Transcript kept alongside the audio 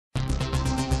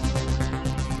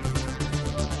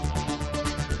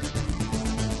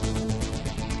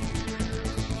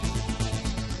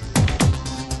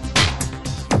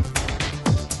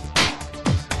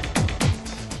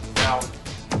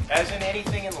As in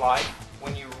anything in life,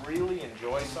 when you really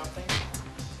enjoy something,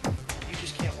 you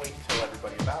just can't wait to tell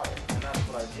everybody about it. And that's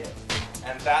what I did.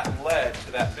 And that led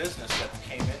to that business that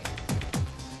came in.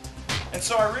 And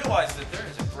so I realized that there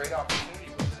is a great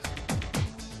opportunity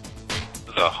with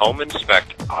this. The Home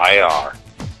Inspect IR,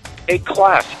 a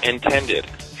class intended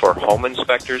for home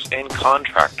inspectors and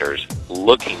contractors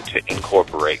looking to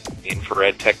incorporate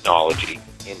infrared technology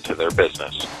into their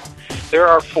business. There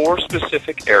are 4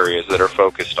 specific areas that are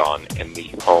focused on in the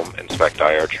Home Inspect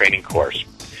IR training course.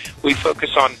 We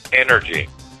focus on energy.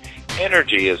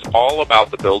 Energy is all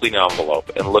about the building envelope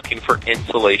and looking for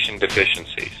insulation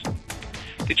deficiencies.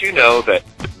 Did you know that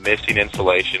missing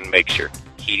insulation makes your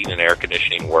heating and air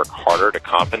conditioning work harder to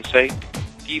compensate?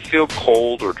 Do you feel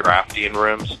cold or drafty in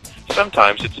rooms?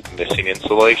 Sometimes it's missing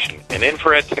insulation, and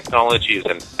infrared technology is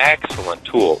an excellent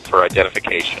tool for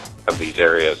identification of these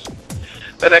areas.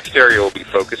 The next area we'll be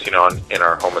focusing on in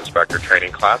our Home Inspector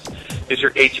training class is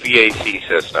your HVAC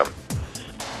system.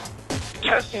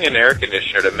 Testing an air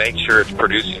conditioner to make sure it's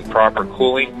producing proper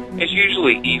cooling is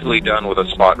usually easily done with a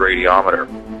spot radiometer.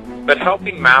 But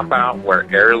helping map out where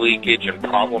air leakage and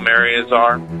problem areas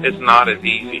are is not as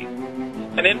easy.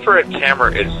 An infrared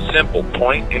camera is simple,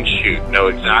 point and shoot, know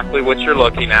exactly what you're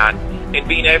looking at, and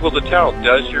being able to tell,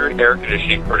 does your air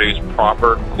conditioning produce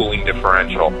proper cooling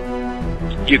differential?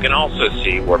 You can also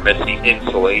see where missing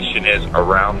insulation is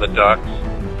around the ducts,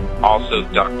 also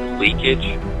duct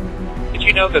leakage. Did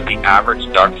you know that the average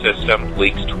duct system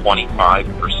leaks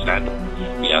 25%?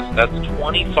 Yes, that's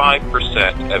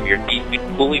 25% of your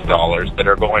decent cooling dollars that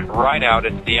are going right out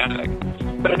into the attic.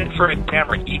 But an infrared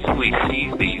camera easily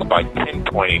sees these by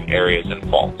pinpointing areas and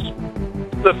faults.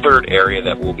 The third area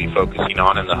that we'll be focusing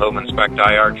on in the Home Inspect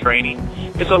IR training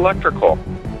is electrical,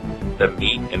 the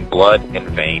meat and blood and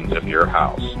veins of your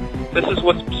house. This is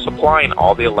what's supplying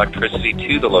all the electricity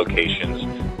to the locations,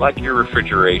 like your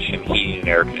refrigeration, heating and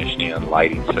air conditioning, and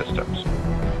lighting systems.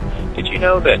 Did you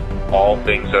know that all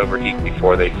things overheat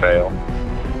before they fail?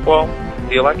 Well,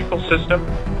 the electrical system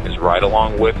is right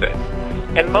along with it.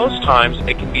 And most times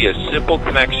it can be a simple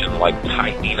connection like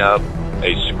tightening up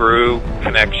a screw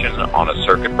connection on a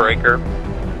circuit breaker,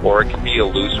 or it can be a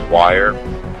loose wire.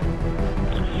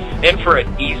 Infrared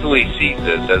easily sees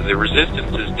this as the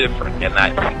resistance is different and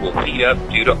that heat will heat up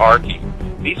due to arcing.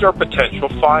 These are potential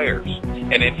fires.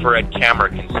 An infrared camera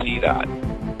can see that.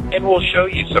 And we'll show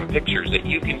you some pictures that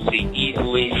you can see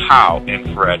easily how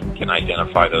infrared can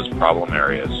identify those problem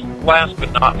areas. Last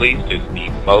but not least is the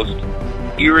most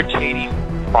irritating,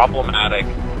 problematic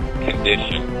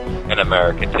condition in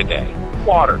America today: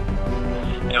 water.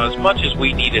 Now, as much as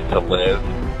we need it to live,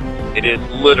 it is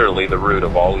literally the root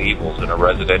of all evils in a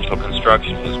residential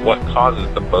construction. Is what causes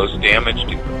the most damage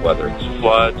to it, whether it's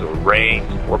floods or rains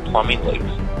or plumbing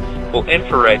leaks. Well,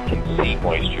 infrared can see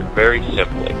moisture very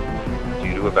simply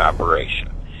due to evaporation.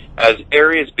 As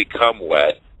areas become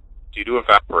wet due to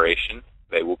evaporation,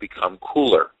 they will become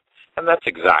cooler. And that's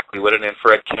exactly what an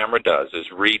infrared camera does,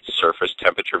 is read surface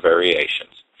temperature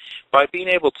variations. By being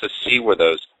able to see where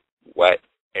those wet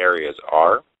areas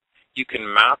are, you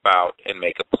can map out and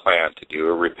make a plan to do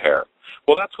a repair.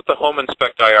 Well, that's what the Home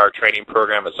Inspect IR training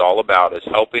program is all about, is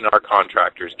helping our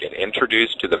contractors get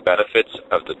introduced to the benefits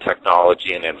of the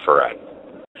technology in infrared.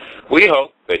 We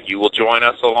hope that you will join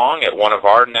us along at one of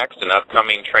our next and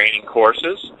upcoming training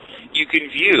courses. You can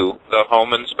view the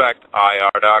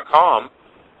homeinspectir.com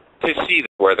to see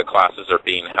where the classes are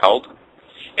being held.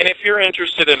 And if you're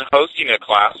interested in hosting a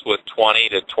class with 20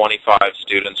 to 25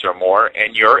 students or more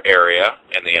in your area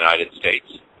in the United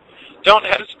States, don't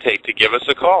hesitate to give us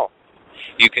a call.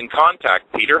 You can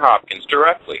contact Peter Hopkins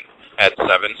directly at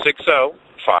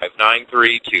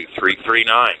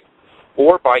 760-593-2339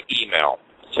 or by email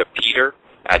to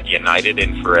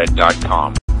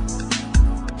peter@unitedinfrared.com.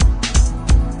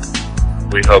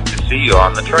 We hope to see you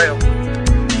on the trail.